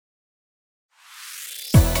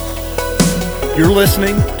You're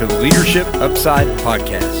listening to the Leadership Upside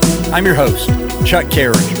podcast. I'm your host, Chuck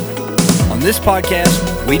Carringer. On this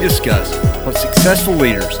podcast, we discuss what successful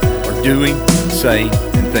leaders are doing, saying,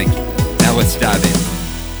 and thinking. Now let's dive in.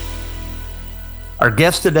 Our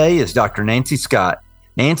guest today is Dr. Nancy Scott.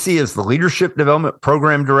 Nancy is the Leadership Development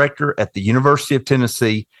Program Director at the University of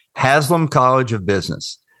Tennessee Haslam College of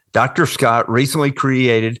Business. Dr. Scott recently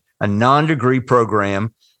created a non-degree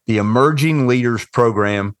program, the Emerging Leaders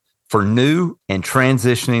Program, for new and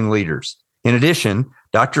transitioning leaders. In addition,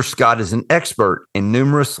 Dr. Scott is an expert in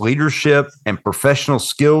numerous leadership and professional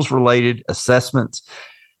skills-related assessments.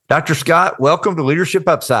 Dr. Scott, welcome to Leadership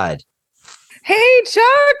Upside. Hey,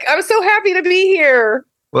 Chuck. I'm so happy to be here.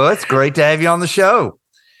 Well, it's great to have you on the show.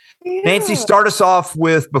 Yeah. Nancy, start us off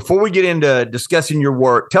with, before we get into discussing your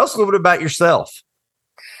work, tell us a little bit about yourself.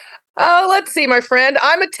 Oh, let's see, my friend.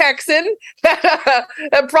 I'm a Texan.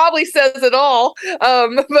 That probably says it all.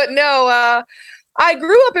 But no, I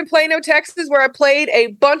grew up in Plano, Texas, where I played a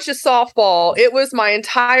bunch of softball. It was my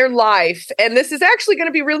entire life. And this is actually going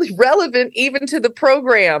to be really relevant even to the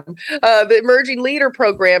program, the Emerging Leader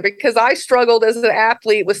Program, because I struggled as an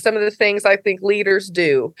athlete with some of the things I think leaders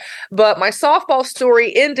do. But my softball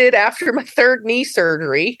story ended after my third knee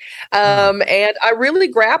surgery. And I really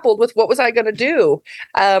grappled with what was I going to do.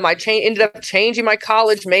 I ended up changing my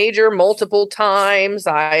college major multiple times.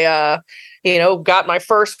 I got my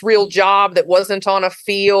first real job that wasn't on a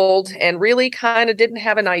field and really kind of didn't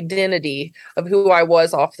have an identity of who I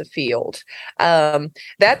was off the field.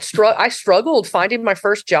 I struggled finding my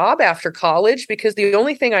first job after college because the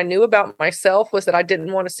only thing I knew about myself was that I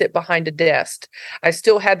didn't want to sit behind a desk. I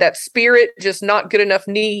still had that spirit, just not good enough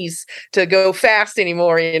knees to go fast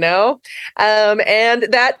anymore, And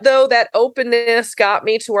that openness got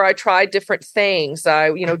me to where I tried different things.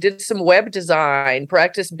 I, did some web design,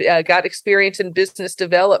 got experience in business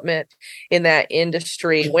development in that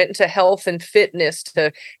industry, went into health and fitness to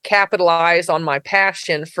capitalize on my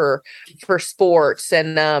passion for sports.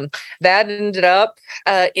 And that ended up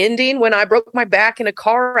ending when I broke my back in a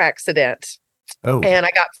car accident. Oh. And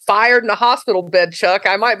I got fired in a hospital bed, Chuck.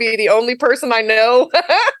 I might be the only person I know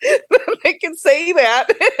that can say that.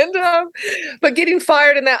 But getting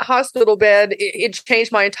fired in that hospital bed, it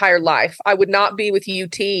changed my entire life. I would not be with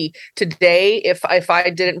UT today if I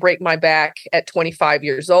didn't break my back at 25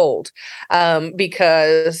 years old,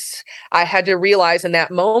 because I had to realize in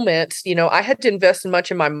that moment, I had to invest much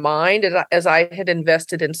in my mind as I had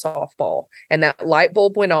invested in softball. And that light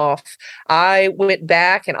bulb went off. I went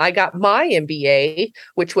back and I got my MBA,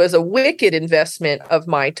 which was a wicked investment of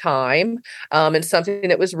my time, and something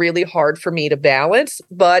that was really hard for me to balance,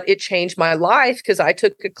 but it changed my life because I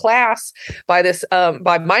took a class by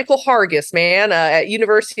Michael Hargis, at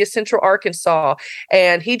University of Central Arkansas.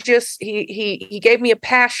 And he gave me a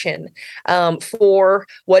passion for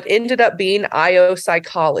what ended up being IO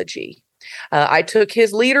psychology. I took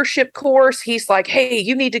his leadership course. He's like, hey,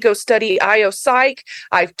 you need to go study IO Psych.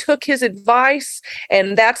 I took his advice,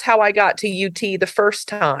 and that's how I got to UT the first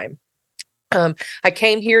time. I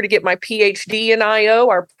came here to get my PhD in IO.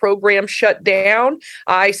 Our program shut down.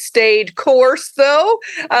 I stayed course, though,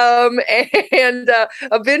 and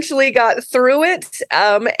eventually got through it,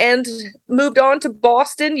 and moved on to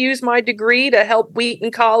Boston, used my degree to help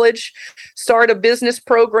Wheaton College start a business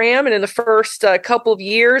program. And in the first couple of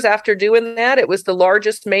years after doing that, it was the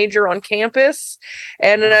largest major on campus.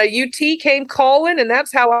 And UT came calling, and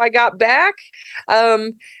that's how I got back.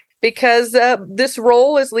 Because this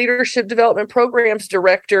role as Leadership Development Programs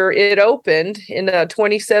Director, it opened in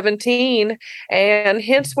 2017, and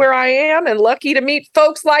hence where I am, and lucky to meet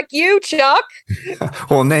folks like you, Chuck.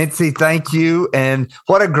 Well, Nancy, thank you, and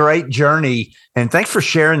what a great journey, and thanks for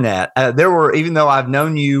sharing that. Even though I've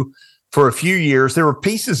known you for a few years, there were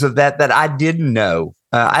pieces of that I didn't know.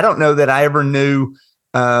 I don't know that I ever knew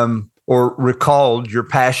or recalled your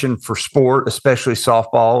passion for sport, especially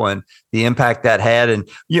softball, and the impact that had. And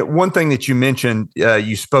one thing that you mentioned,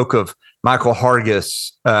 you spoke of Michael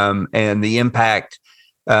Hargis and the impact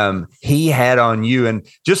he had on you. And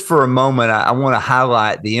just for a moment, I want to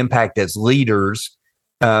highlight the impact as leaders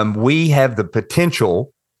we have the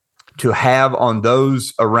potential to have on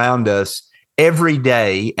those around us every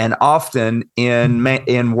day, and often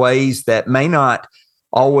in ways that may not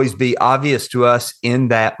always be obvious to us in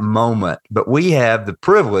that moment. But we have the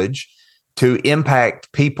privilege to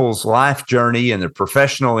impact people's life journey and their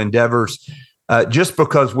professional endeavors just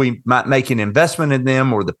because we might make an investment in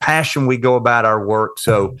them or the passion we go about our work.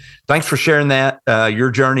 So thanks for sharing that,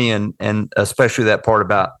 your journey, and especially that part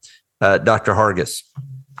about Dr. Hargis.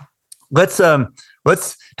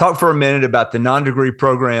 Let's talk for a minute about the non-degree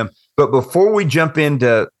program. But before we jump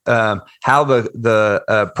into how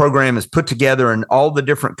the program is put together and all the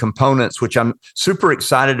different components, which I'm super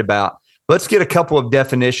excited about, let's get a couple of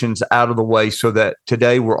definitions out of the way so that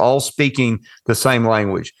today we're all speaking the same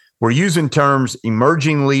language. We're using terms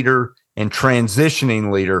emerging leader and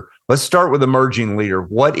transitioning leader. Let's start with emerging leader.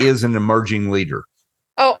 What is an emerging leader?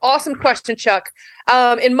 Oh, awesome question, Chuck.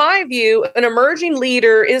 In my view, an emerging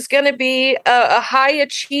leader is going to be a high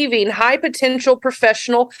achieving, high potential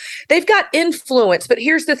professional. They've got influence, but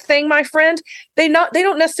here's the thing, my friend, they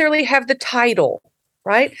don't necessarily have the title,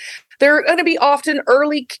 right? They're going to be often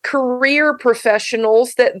early career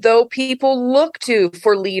professionals that though people look to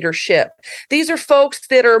for leadership. These are folks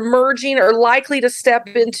that are emerging or likely to step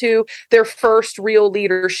into their first real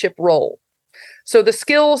leadership role. So the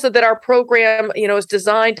skills that our program, is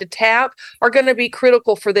designed to tap are going to be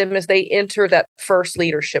critical for them as they enter that first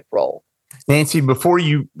leadership role. Nancy, before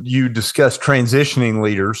you discuss transitioning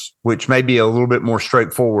leaders, which may be a little bit more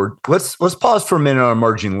straightforward, let's pause for a minute on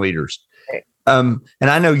emerging leaders. Okay. And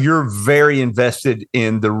I know you're very invested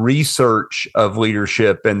in the research of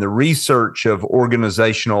leadership and the research of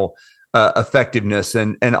organizational effectiveness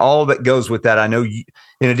and all that goes with that. I know you,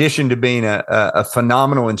 in addition to being a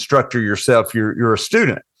phenomenal instructor yourself, you're a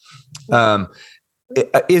student.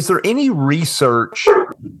 Is there any research,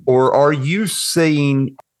 or are you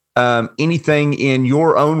seeing anything in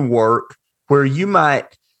your own work where you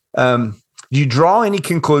might you draw any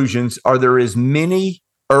conclusions? Are there as many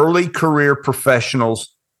early career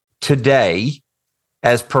professionals today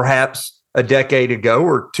as perhaps a decade ago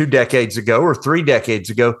or 2 decades ago or 3 decades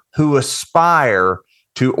ago who aspire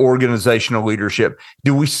to organizational leadership?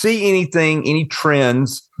 Do we see any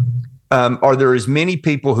trends? Are there as many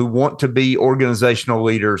people who want to be organizational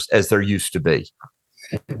leaders as there used to be?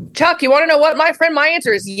 Chuck, you want to know what, my friend? My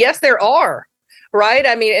answer is yes, there are. Right.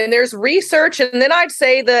 I mean, and there's research, and then I'd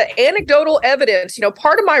say the anecdotal evidence,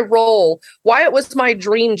 part of my role, why it was my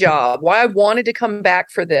dream job, why I wanted to come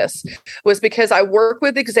back for this was because I work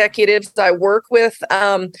with executives, I work with,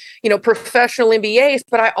 professional MBAs,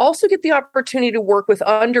 but I also get the opportunity to work with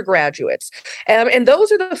undergraduates. And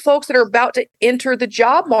those are the folks that are about to enter the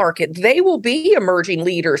job market. They will be emerging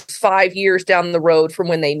leaders 5 years down the road from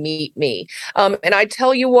when they meet me. And I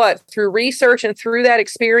tell you what, through research and through that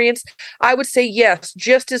experience, I would say, yes,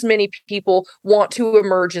 just as many people want to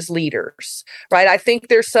emerge as leaders, right? I think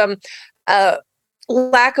there's some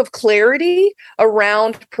lack of clarity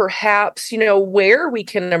around perhaps, where we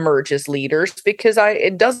can emerge as leaders, because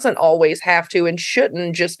it doesn't always have to and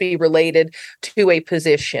shouldn't just be related to a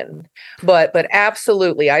position. But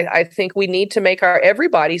absolutely, I think we need to make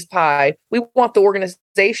everybody's pie. We want the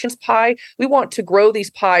organization's pie. We want to grow these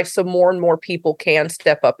pies so more and more people can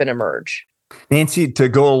step up and emerge. Nancy, to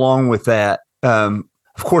go along with that,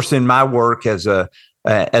 of course, in my work as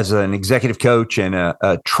an executive coach and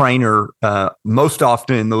a trainer, most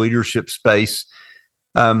often in the leadership space,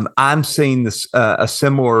 I'm seeing this a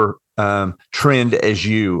similar trend as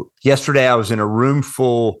you. Yesterday, I was in a room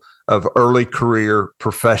full of early career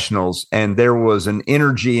professionals, and there was an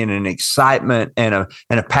energy and an excitement and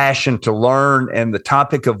a passion to learn. And the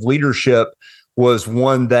topic of leadership was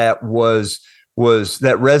one that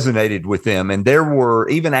that resonated with them. And there were,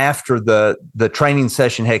 even after the training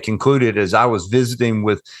session had concluded, as I was visiting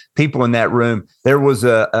with people in that room, there was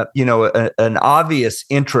an obvious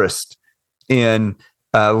interest in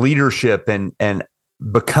leadership and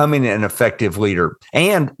becoming an effective leader.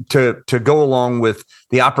 And to go along with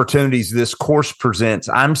the opportunities this course presents,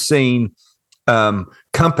 I'm seeing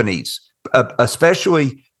companies,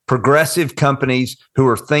 especially progressive companies who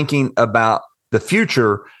are thinking about the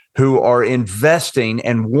future, who are investing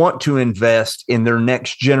and want to invest in their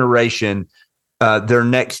next generation, their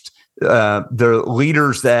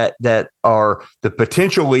leaders that are the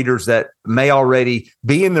potential leaders that may already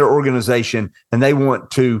be in their organization, and they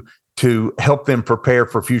want to help them prepare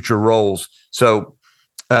for future roles. So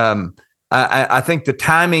I think the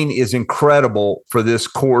timing is incredible for this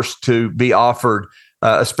course to be offered,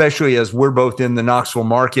 especially as we're both in the Knoxville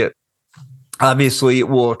market. Obviously, it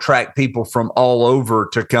will attract people from all over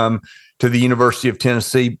to come to the University of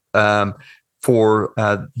Tennessee for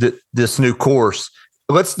this new course.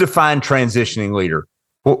 Let's define transitioning leader.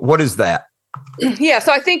 What is that? Yeah,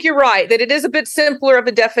 so I think you're right that it is a bit simpler of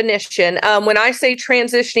a definition. When I say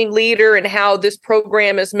transitioning leader and how this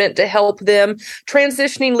program is meant to help them,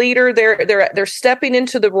 transitioning leader, they're stepping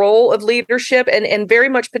into the role of leadership and very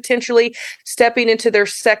much potentially stepping into their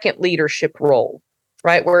second leadership role.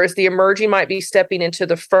 right? Whereas the emerging might be stepping into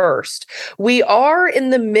the first. We are in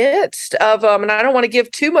the midst of, and I don't want to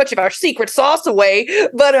give too much of our secret sauce away,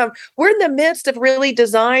 but we're in the midst of really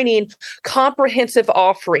designing comprehensive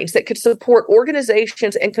offerings that could support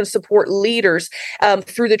organizations and can support leaders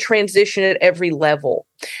through the transition at every level.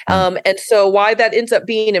 And so why that ends up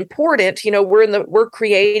being important, we're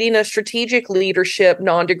creating a strategic leadership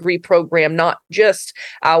non-degree program, not just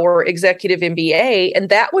our executive MBA. And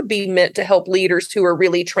that would be meant to help leaders who are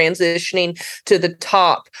really transitioning to the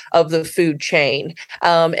top of the food chain.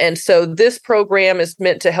 And so this program is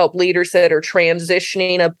meant to help leaders that are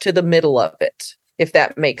transitioning up to the middle of it, if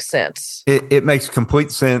that makes sense. It makes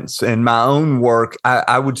complete sense. In my own work,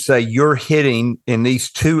 I would say you're hitting in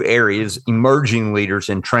these two areas, emerging leaders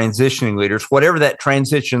and transitioning leaders, whatever that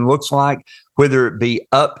transition looks like, whether it be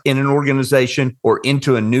up in an organization or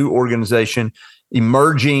into a new organization,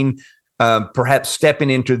 emerging, perhaps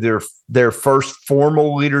stepping into their first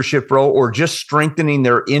formal leadership role, or just strengthening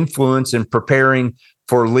their influence and preparing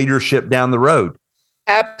for leadership down the road.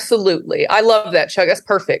 Absolutely. I love that, Chuck. That's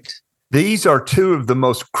perfect. These are two of the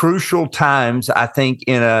most crucial times, I think,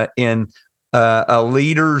 in a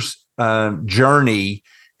leader's journey.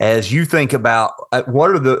 As you think about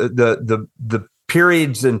what are the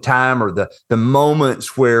periods in time or the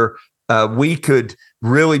moments where we could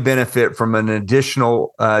really benefit from an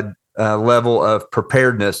additional level of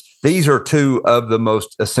preparedness. These are two of the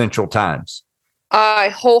most essential times. I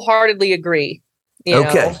wholeheartedly agree.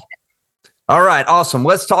 Okay. All right. Awesome.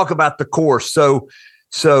 Let's talk about the course. So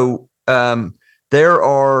there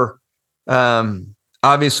are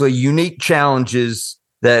obviously unique challenges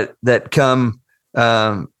that come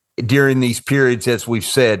during these periods, as we've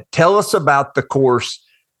said. Tell us about the course,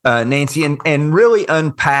 Nancy, and really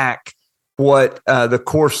unpack what the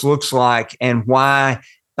course looks like and why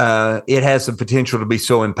it has the potential to be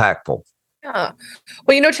so impactful. Yeah.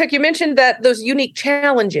 Well, Chuck, you mentioned that those unique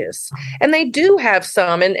challenges, and they do have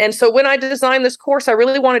some. And so when I designed this course, I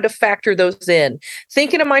really wanted to factor those in.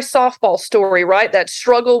 Thinking of my softball story, right? That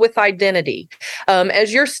struggle with identity.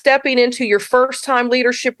 As you're stepping into your first time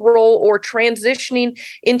leadership role or transitioning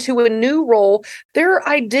into a new role, there are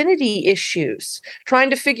identity issues, trying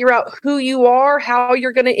to figure out who you are, how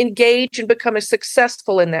you're going to engage and become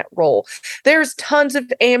successful in that role. There's tons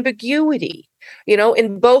of ambiguity.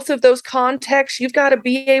 In both of those contexts, you've got to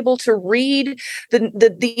be able to read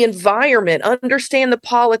the environment, understand the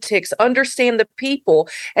politics, understand the people,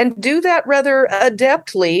 and do that rather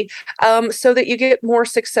adeptly so that you get more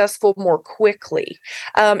successful more quickly.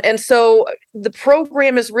 And so the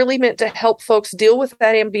program is really meant to help folks deal with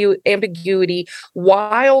that ambiguity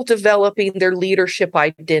while developing their leadership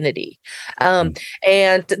identity. And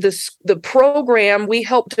the program, we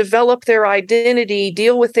help develop their identity,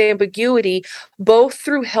 deal with ambiguity, both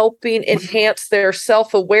through helping enhance their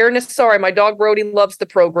self-awareness. Sorry, my dog Brody loves the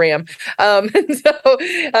program.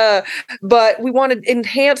 But we want to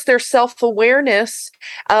enhance their self-awareness.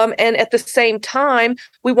 And at the same time,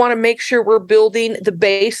 we want to make sure we're building the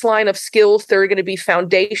baseline of skills that are going to be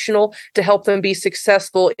foundational to help them be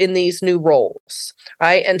successful in these new roles.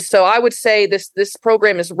 Right. And so I would say this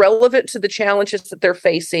program is relevant to the challenges that they're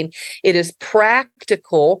facing. It is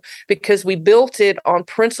practical because we built it on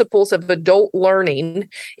principles of adult learning.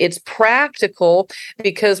 It's practical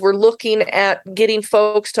because we're looking at getting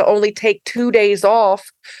folks to only take 2 days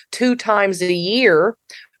off 2 times a year.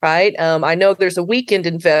 Right. I know there's a weekend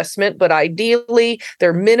investment, but ideally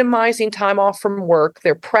they're minimizing time off from work.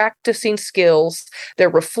 They're practicing skills. They're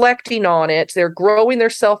reflecting on it. They're growing their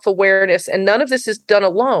self-awareness. And none of this is done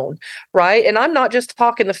alone. Right. And I'm not just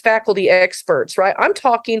talking the faculty experts. Right. I'm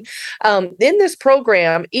talking in this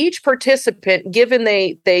program, each participant, given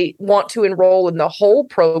they want to enroll in the whole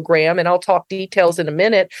program, and I'll talk details in a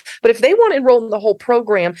minute, but if they want to enroll in the whole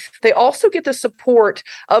program, they also get the support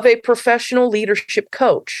of a professional leadership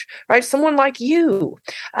coach. Right? Someone like you.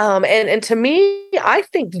 And to me, I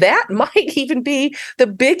think that might even be the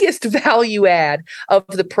biggest value add of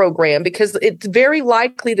the program, because it's very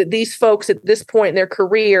likely that these folks at this point in their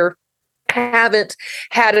career haven't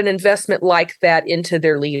had an investment like that into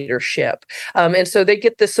their leadership. And so they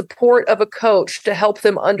get the support of a coach to help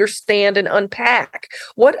them understand and unpack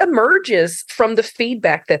what emerges from the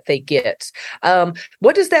feedback that they get.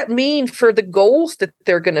 What does that mean for the goals that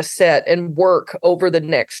they're going to set and work over the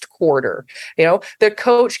next quarter? The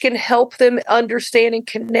coach can help them understand and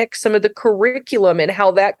connect some of the curriculum and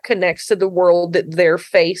how that connects to the world that they're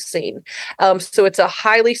facing. So it's a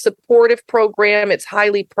highly supportive program. It's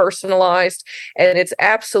highly personalized. And it's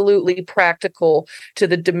absolutely practical to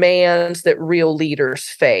the demands that real leaders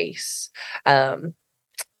face.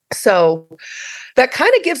 So that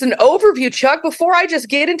kind of gives an overview, Chuck. Before I just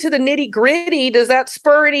get into the nitty gritty, does that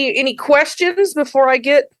spur any questions before I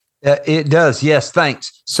get? It does. Yes.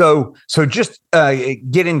 Thanks. So just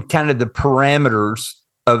getting kind of the parameters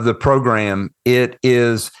of the program, it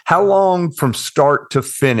is how long from start to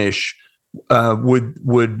finish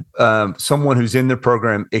would someone who's in the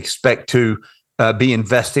program expect to be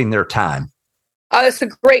investing their time? That's a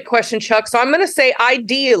great question, Chuck. So I'm going to say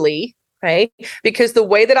ideally, right? Because the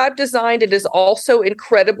way that I've designed it is also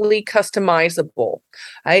incredibly customizable,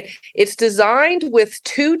 right? It's designed with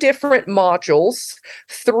 2 different modules,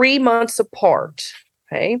 3 months apart,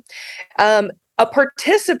 okay? A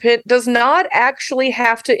participant does not actually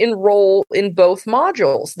have to enroll in both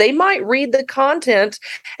modules. They might read the content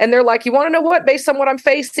and they're like, you want to know what? Based on what I'm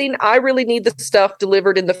facing, I really need the stuff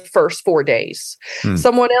delivered in the first 4 days.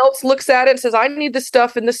 Someone else looks at it and says, I need the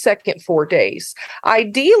stuff in the second 4 days.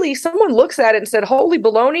 Ideally, someone looks at it and said, holy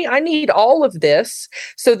baloney, I need all of this.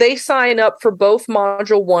 So they sign up for both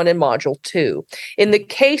module 1 and module 2. In the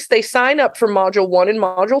case they sign up for module 1 and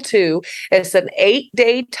module 2, it's an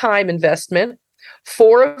 8-day time investment.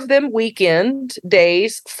 4 of them weekend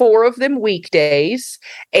days, 4 of them weekdays,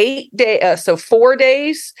 8 days. So 4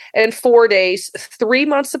 days and 4 days, 3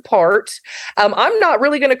 months apart. I'm not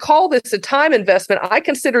really going to call this a time investment. I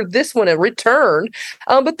consider this one a return,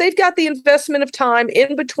 but they've got the investment of time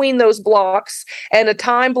in between those blocks and a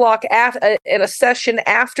time block and a session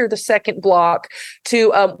after the second block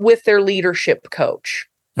to with their leadership coach.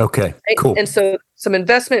 Okay, cool. And so some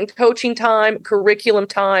investment in coaching time, curriculum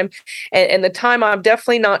time, and the time I'm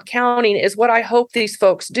definitely not counting is what I hope these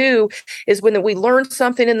folks do is when we learn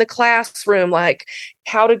something in the classroom, like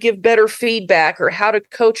how to give better feedback or how to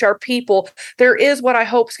coach our people, there is what I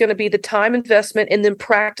hope is going to be the time investment in them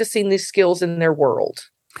practicing these skills in their world.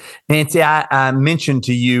 Nancy, I mentioned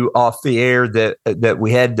to you off the air that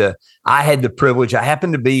I had the privilege. I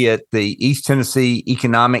happened to be at the East Tennessee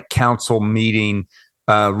Economic Council meeting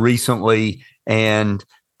recently, and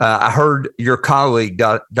I heard your colleague,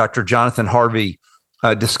 Dr. Jonathan Harvey,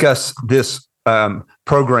 discuss this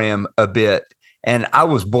program a bit, and I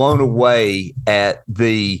was blown away at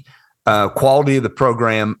the quality of the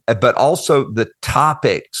program, but also the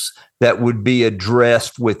topics that would be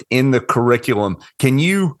addressed within the curriculum. Can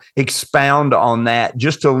you expound on that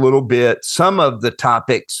just a little bit? Some of the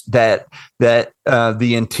topics that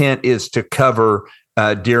the intent is to cover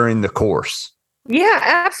during the course. Yeah,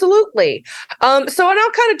 absolutely. So, and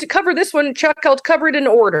I'll kind of cover this one, Chuck. I'll cover it in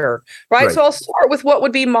order, right? So I'll start with what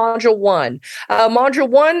would be Module 1. Module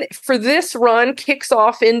 1 for this run kicks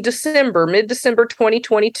off in mid-December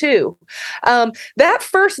 2022. That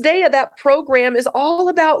first day of that program is all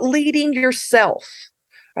about leading yourself.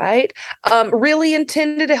 Right? Really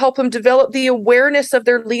intended to help them develop the awareness of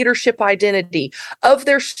their leadership identity, of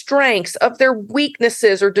their strengths, of their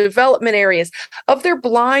weaknesses or development areas, of their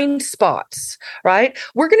blind spots, right?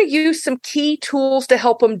 We're going to use some key tools to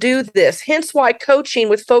help them do this. Hence why coaching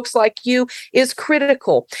with folks like you is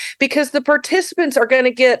critical, because the participants are going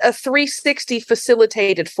to get a 360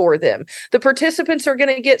 facilitated for them. The participants are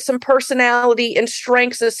going to get some personality and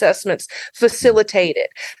strengths assessments facilitated.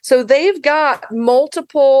 So they've got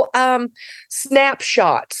multiple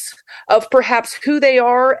snapshots of perhaps who they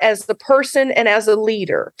are as the person and as a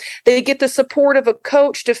leader. They get the support of a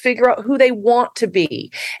coach to figure out who they want to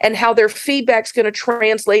be and how their feedback's going to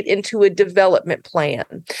translate into a development plan.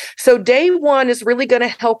 So day 1 is really going to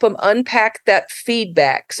help them unpack that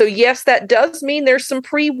feedback. So yes, that does mean there's some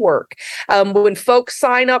pre-work. When folks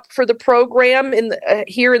sign up for the program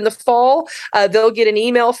here in the fall, they'll get an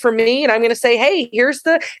email from me and I'm going to say, hey, here's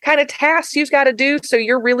the kind of tasks you've got to do so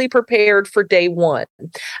you're really prepared for day 1.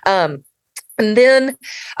 And then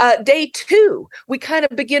day 2, we kind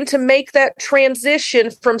of begin to make that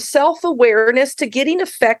transition from self-awareness to getting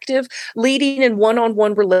effective leading in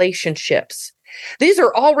one-on-one relationships. These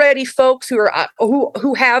are already folks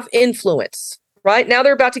who have influence, right? Now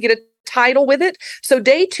they're about to get a title with it. So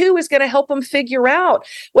day 2 is going to help them figure out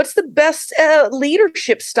what's the best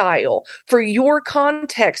leadership style for your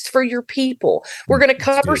context, for your people. We're going to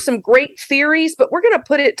cover some great theories, but we're going to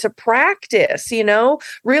put it to practice,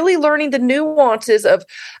 really learning the nuances of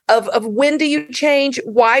when do you change?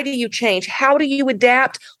 Why do you change? How do you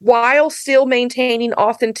adapt while still maintaining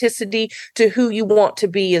authenticity to who you want to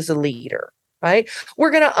be as a leader? Right?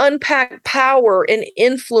 We're going to unpack power and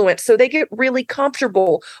influence so they get really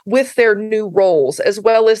comfortable with their new roles as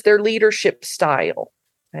well as their leadership style.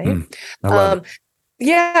 Right?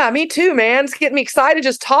 Yeah, me too, man. It's getting me excited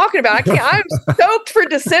just talking about it. I'm stoked for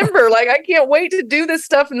December. Like, I can't wait to do this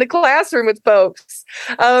stuff in the classroom with folks.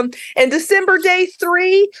 And December day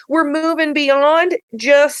 3, we're moving beyond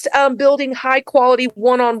just building high quality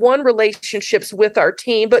one-on-one relationships with our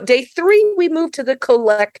team. But day 3, we move to the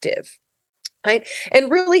collective. Right.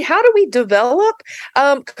 And really, how do we develop,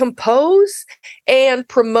 compose, and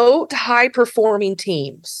promote high performing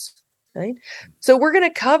teams? Right. So we're going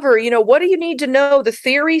to cover, what do you need to know? The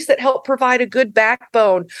theories that help provide a good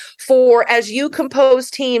backbone for as you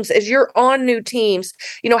compose teams, as you're on new teams,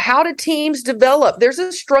 how do teams develop? There's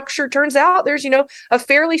a structure. Turns out there's, a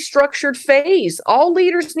fairly structured phase. All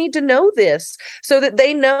leaders need to know this so that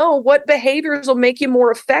they know what behaviors will make you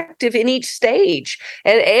more effective in each stage.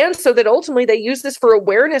 And so that ultimately they use this for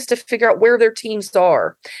awareness to figure out where their teams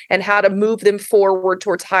are and how to move them forward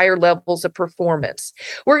towards higher levels of performance.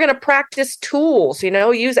 We're going to practice tools,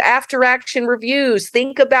 use after action reviews,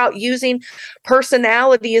 think about using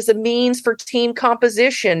personality as a means for team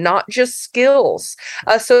composition, not just skills.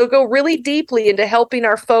 So go really deeply into helping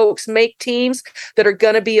our folks make teams that are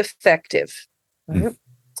going to be effective. Right?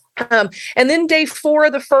 And then day 4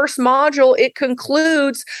 of the first module, it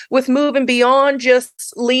concludes with moving beyond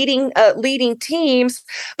just leading teams,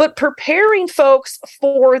 but preparing folks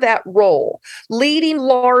for that role, leading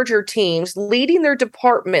larger teams, leading their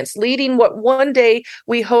departments, leading what one day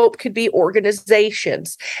we hope could be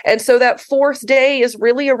organizations. And so that 4th day is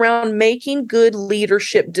really around making good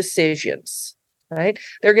leadership decisions. Right?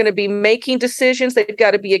 They're going to be making decisions they've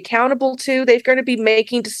got to be accountable to. They're going to be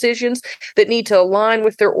making decisions that need to align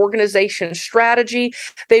with their organization strategy.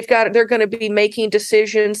 They're going to be making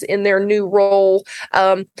decisions in their new role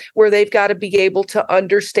where they've got to be able to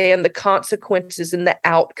understand the consequences and the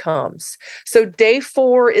outcomes. So day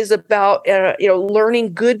 4 is about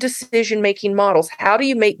learning good decision-making models. How do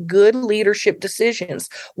you make good leadership decisions?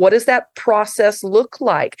 What does that process look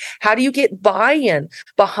like? How do you get buy-in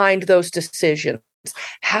behind those decisions?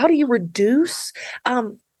 How do you reduce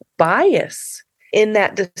bias in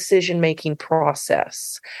that decision-making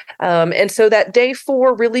process? And so that day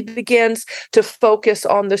 4 really begins to focus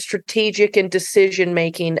on the strategic and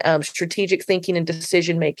decision-making, strategic thinking and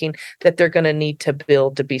decision-making that they're going to need to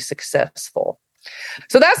build to be successful.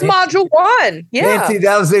 So that's module 1. Yeah. Nancy,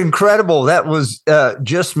 that was incredible. That was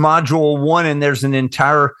just module 1, and there's an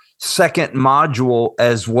entire second module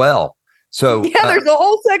as well. So there's a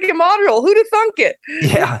whole second module. Who'd have thunk it?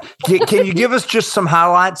 Yeah. Can you give us just some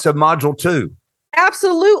highlights of module 2?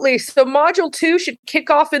 Absolutely. So module 2 should kick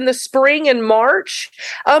off in the spring and March.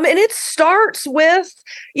 And it starts with,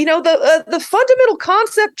 the fundamental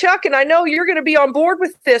concept, Chuck, and I know you're going to be on board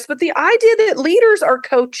with this, but the idea that leaders are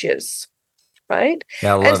coaches, right?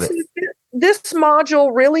 Yeah, I love it. This module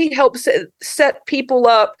really helps set people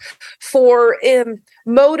up for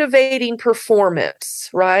motivating performance,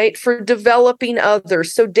 right? For developing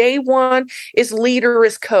others. So day 1 is leader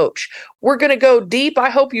as coach. We're going to go deep. I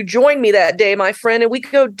hope you join me that day, my friend. And we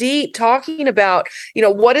go deep talking about,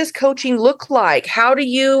 what does coaching look like? How do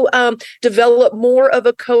you develop more of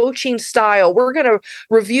a coaching style? We're going to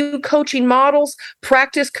review coaching models,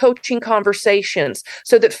 practice coaching conversations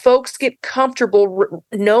so that folks get comfortable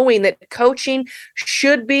knowing that coaching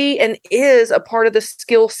should be and is a part of the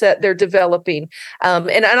skill set they're developing.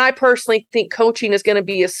 And I personally think coaching is going to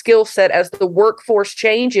be a skill set as the workforce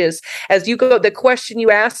changes. As you go, the question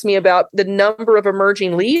you asked me about the number of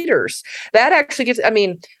emerging leaders, that actually gets,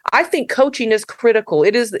 I think coaching is critical.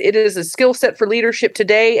 It is a skill set for leadership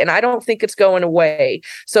today, and I don't think it's going away.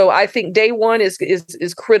 So I think day 1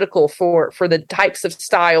 is critical for the types of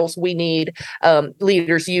styles we need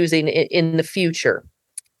leaders using in the future.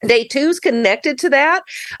 Day 2 is connected to that.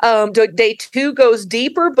 Day 2 goes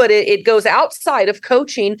deeper, but it goes outside of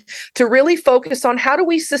coaching to really focus on how do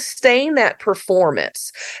we sustain that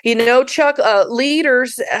performance. Chuck,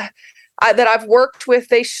 leaders that I've worked with,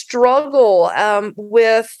 they struggle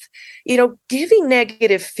with, giving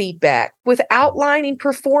negative feedback, with outlining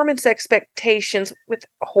performance expectations, with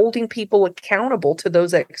holding people accountable to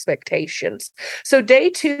those expectations. So day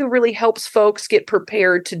 2 really helps folks get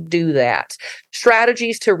prepared to do that.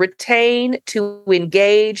 Strategies to retain, to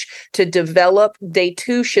engage, to develop. Day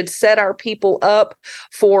 2 should set our people up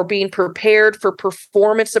for being prepared for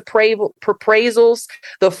performance appraisals,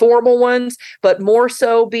 the formal ones, but more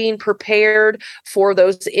so being prepared for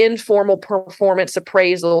those informal performance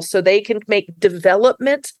appraisals so they can make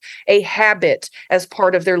development a habit as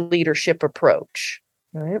part of their leadership approach.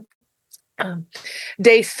 Right?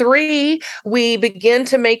 Day 3, we begin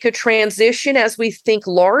to make a transition as we think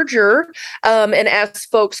larger, and as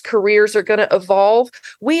folks' careers are going to evolve.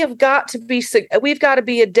 We've got to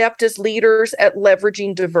be adept as leaders at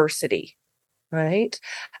leveraging diversity. Right.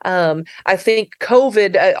 I think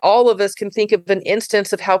COVID, all of us can think of an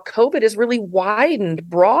instance of how COVID has really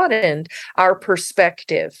broadened our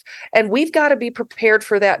perspective. And we've got to be prepared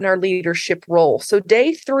for that in our leadership role. So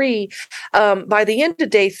day 3, by the end of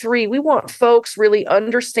day 3, we want folks really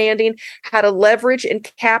understanding how to leverage and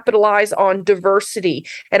capitalize on diversity.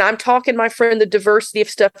 And I'm talking, my friend, the diversity of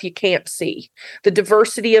stuff you can't see, the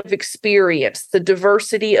diversity of experience, the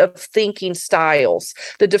diversity of thinking styles,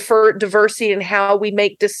 the diversity in how we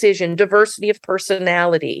make decisions, diversity of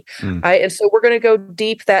personality. Right? And so we're going to go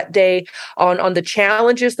deep that day on the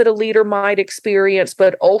challenges that a leader might experience,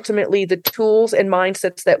 but ultimately the tools and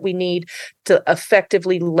mindsets that we need to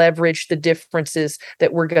effectively leverage the differences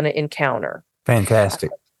that we're going to encounter.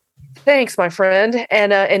 Fantastic. Thanks, my friend.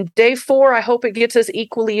 And day 4, I hope it gets us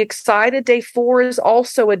equally excited. Day 4 is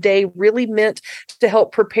also a day really meant to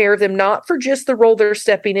help prepare them, not for just the role they're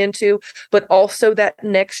stepping into, but also that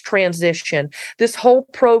next transition. This whole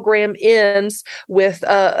program ends with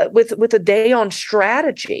a day on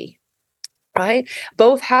strategy. Right?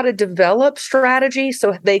 Both how to develop strategy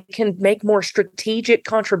so they can make more strategic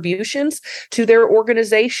contributions to their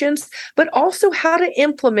organizations, but also how to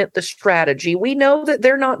implement the strategy. We know that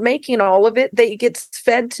they're not making all of it. It gets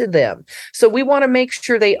fed to them. So we want to make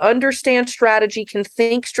sure they understand strategy, can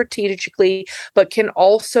think strategically, but can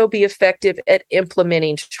also be effective at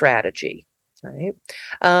implementing strategy. Right.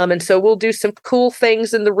 And so we'll do some cool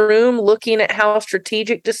things in the room, looking at how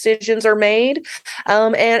strategic decisions are made,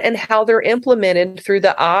 and how they're implemented through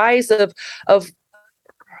the eyes of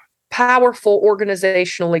powerful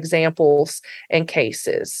organizational examples and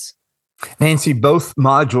cases. Nancy, both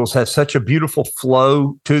modules have such a beautiful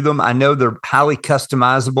flow to them. I know they're highly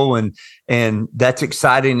customizable, and that's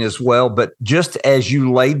exciting as well. But just as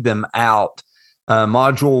you laid them out,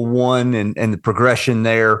 module 1 and the progression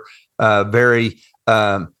there, very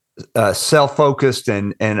self-focused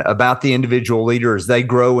and about the individual leader as they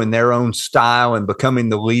grow in their own style and becoming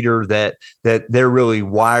the leader that they're really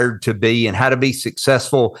wired to be, and how to be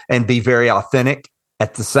successful and be very authentic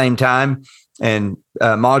at the same time. And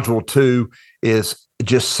module 2 is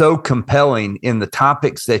just so compelling in the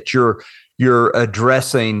topics that you're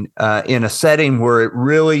addressing in a setting where it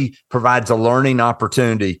really provides a learning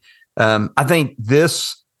opportunity. I think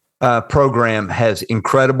this program has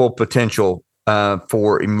incredible potential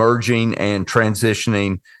for emerging and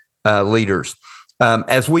transitioning leaders.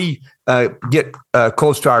 As we get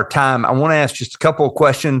close to our time, I want to ask just a couple of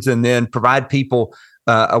questions and then provide people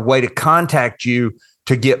a way to contact you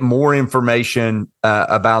to get more information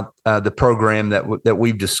about the program that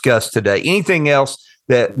we've discussed today. Anything else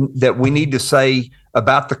that we need to say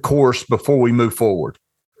about the course before we move forward?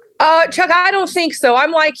 Chuck, I don't think so.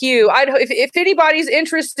 I'm like you. If anybody's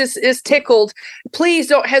interest is tickled, please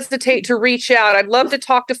don't hesitate to reach out. I'd love to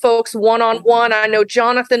talk to folks one-on-one. I know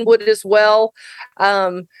Jonathan would as well.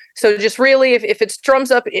 So just really, if it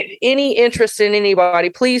strums up any interest in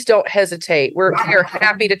anybody, please don't hesitate. We're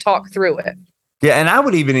happy to talk through it. Yeah, and I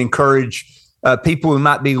would even encourage people who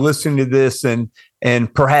might be listening to this and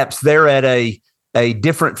perhaps they're at a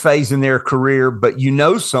different phase in their career, but you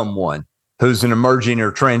know someone who's an emerging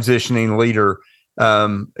or transitioning leader,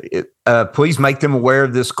 please make them aware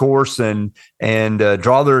of this course and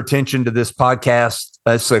draw their attention to this podcast.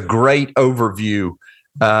 It's a great overview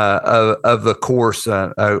of the course,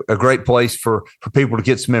 a great place for people to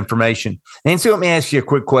get some information. Nancy, let me ask you a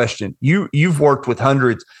quick question. You've worked with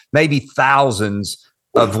hundreds, maybe thousands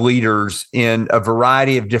of leaders in a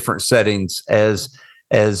variety of different settings as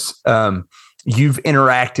you've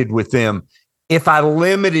interacted with them. If I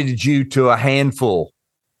limited you to a handful,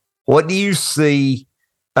 what do you see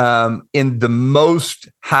in the most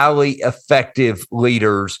highly effective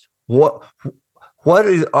leaders? What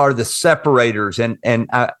are the separators? And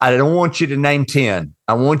I don't want you to name 10.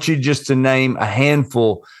 I want you just to name a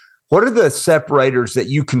handful. What are the separators that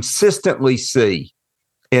you consistently see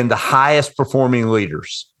in the highest performing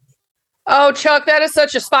leaders? Oh, Chuck, that is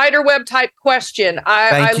such a spiderweb type question.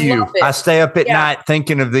 Thank you. Love it. I stay up at night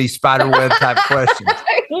thinking of these spiderweb type questions.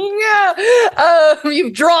 Yeah,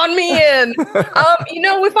 you've drawn me in.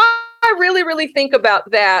 If I really, really think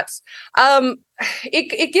about that,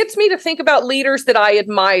 it gets me to think about leaders that I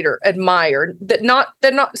admire.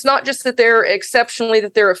 It's not just that they're exceptionally,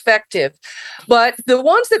 that they're effective, but the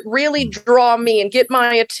ones that really draw me and get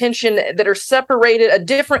my attention, that are separated, a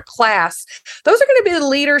different class. Those are going to be the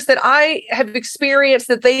leaders that I have experienced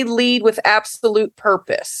that they lead with absolute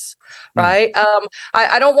purpose. Right.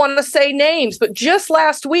 I don't want to say names, but just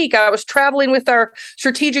last week I was traveling with our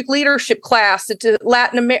strategic leadership class to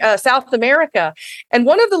South America. And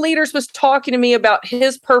one of the leaders was talking to me about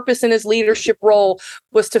his purpose in his leadership role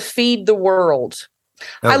was to feed the world.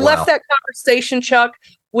 I left that conversation, Chuck,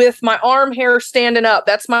 with my arm hair standing up.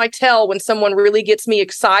 That's my tell when someone really gets me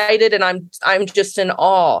excited, and I'm just in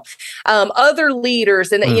awe. Other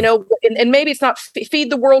leaders, and and maybe it's not feed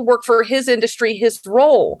the world work for his industry, his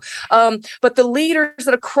role, but the leaders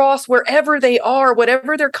that across wherever they are,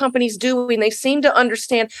 whatever their company's doing, they seem to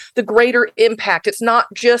understand the greater impact. It's not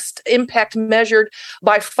just impact measured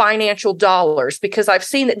by financial dollars, because I've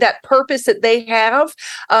seen that purpose that they have,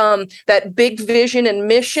 that big vision and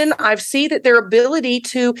mission. I've seen that their ability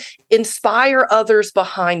to inspire others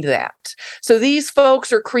behind that. So these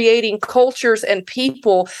folks are creating cultures and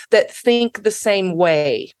people that think the same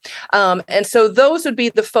way. And so those would be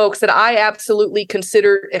the folks that I absolutely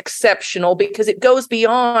consider exceptional, because it goes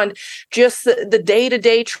beyond just the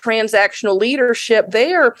day-to-day transactional leadership.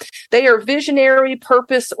 They are visionary,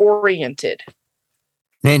 purpose-oriented.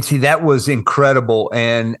 Nancy, that was incredible.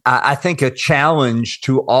 And I think a challenge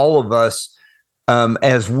to all of us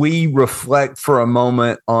as we reflect for a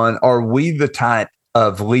moment on, are we the type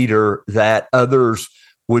of leader that others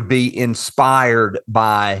would be inspired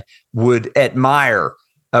by, would admire,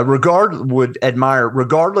 regardless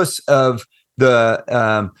of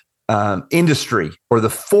the industry or the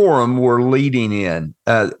forum we're leading in.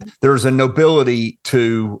 There's a nobility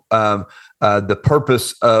to the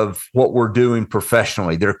purpose of what we're doing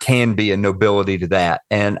professionally. There can be a nobility to that.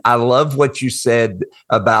 And I love what you said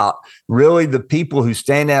about really the people who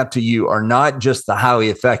stand out to you are not just the highly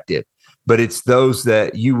effective, but it's those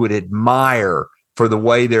that you would admire for the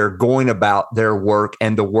way they're going about their work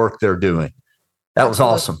and the work they're doing. That was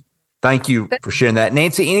awesome. Thank you for sharing that.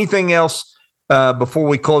 Nancy, anything else before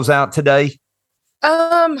we close out today?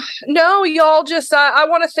 No, y'all, just, I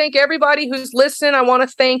want to thank everybody who's listening. I want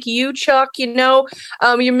to thank you, Chuck. You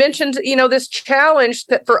mentioned, this challenge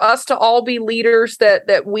that for us to all be leaders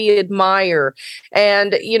that we admire.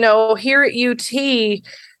 And, here at UT,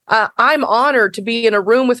 I'm honored to be in a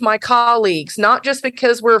room with my colleagues, not just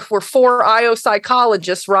because we're four IO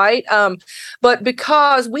psychologists, right? But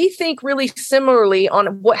because we think really similarly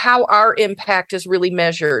on how our impact is really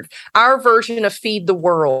measured, our version of feed the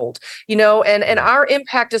world, and our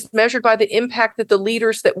impact is measured by the impact that the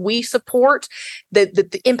leaders that we support,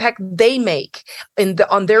 the impact they make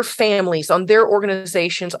on their families, on their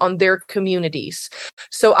organizations, on their communities.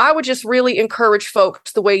 So I would just really encourage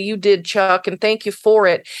folks the way you did, Chuck, and thank you for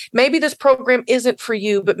it. Maybe this program isn't for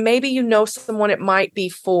you, but maybe you know someone it might be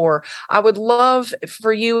for. I would love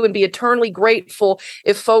for you and be eternally grateful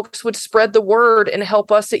if folks would spread the word and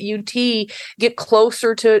help us at UT get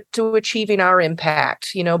closer to achieving our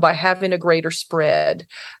impact, by having a greater spread.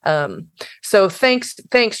 So thanks,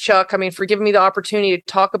 Chuck. For giving me the opportunity to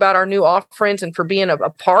talk about our new offerings and for being a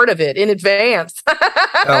part of it in advance.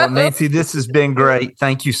 Oh, Nancy, this has been great.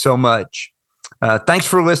 Thank you so much. Thanks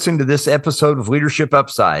for listening to this episode of Leadership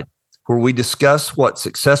Upside, where we discuss what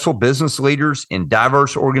successful business leaders in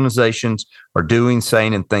diverse organizations are doing,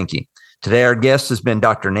 saying, and thinking. Today, our guest has been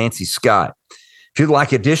Dr. Nancy Scott. If you'd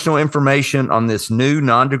like additional information on this new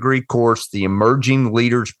non-degree course, the Emerging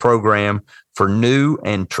Leaders Program for new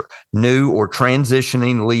or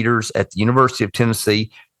transitioning leaders at the University of Tennessee,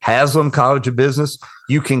 Haslam College of Business,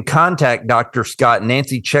 you can contact Dr. Scott.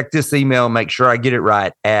 Nancy, check this email, make sure I get it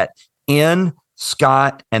right, at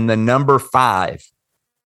Scott and the number 5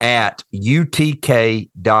 at utk.edu.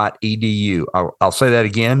 I'll say that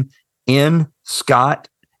again, Scott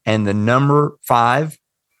and the number 5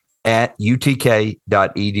 at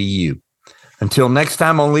utk.edu. Until next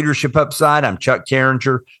time on Leadership Upside, I'm Chuck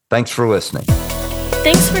Carringer. Thanks for listening.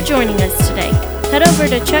 Thanks for joining us today. Head over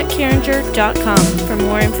to chuckcarringer.com for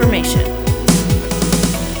more information.